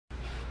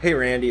Hey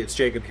Randy, it's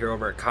Jacob here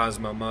over at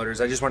Cosmo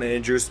Motors. I just want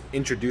to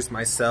introduce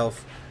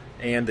myself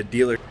and the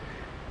dealer.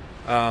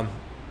 Kind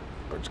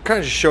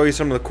of just show you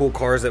some of the cool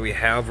cars that we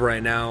have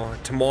right now.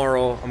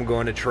 Tomorrow I'm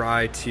going to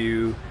try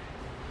to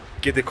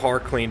get the car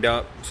cleaned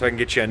up so I can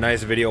get you a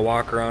nice video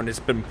walk around. It's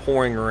been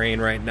pouring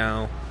rain right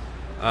now.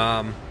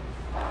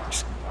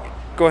 Just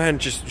go ahead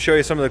and just show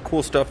you some of the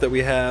cool stuff that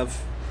we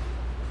have.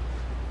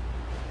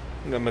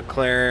 We got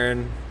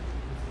McLaren,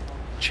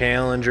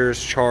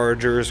 Challengers,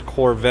 Chargers,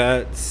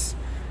 Corvettes.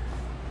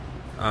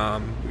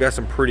 We got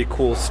some pretty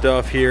cool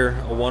stuff here.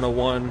 A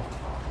 101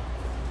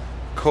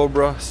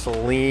 Cobra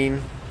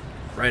Saleen.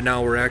 Right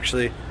now we're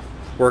actually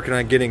working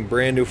on getting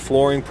brand new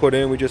flooring put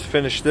in. We just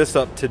finished this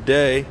up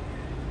today.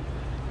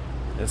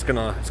 It's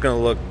gonna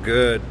look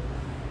good.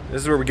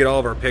 This is where we get all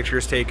of our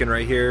pictures taken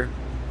right here.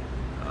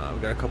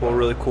 We got a couple of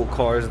really cool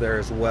cars there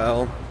as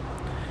well.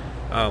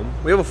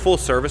 We have a full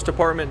service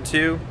department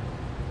too.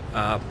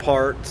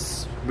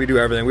 Parts, we do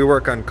everything. We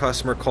work on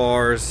customer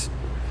cars.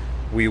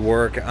 We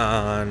work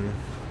on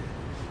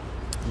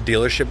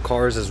dealership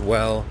cars as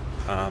well.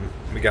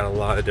 We got a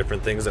lot of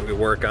different things that we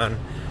work on.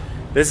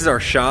 This is our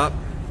shop.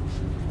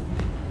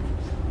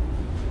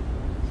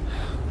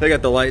 They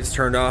got the lights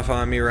turned off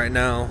on me right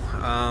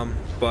now,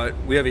 but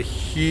we have a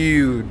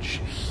huge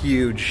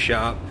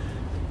shop.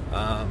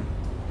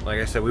 Like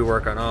I said, we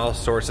work on all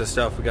sorts of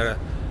stuff. We got a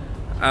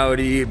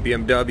Audi,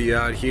 BMW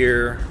out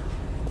here.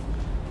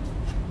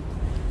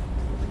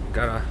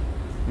 Got a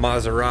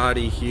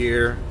Maserati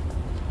here.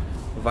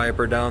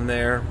 Viper down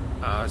there.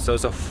 So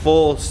it's a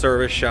full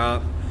service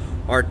shop.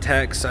 Our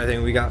techs, I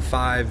think we got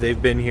 5.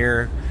 They've been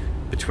here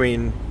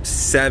between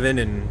 7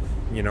 and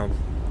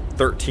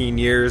 13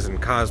 years,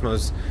 and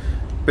Cosmo's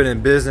been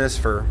in business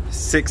for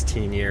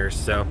 16 years.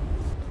 So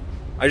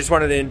I just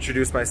wanted to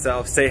introduce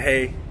myself, say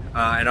hey,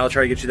 and I'll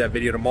try to get you that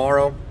video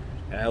tomorrow,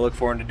 and I look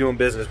forward to doing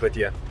business with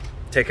you.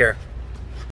 Take care.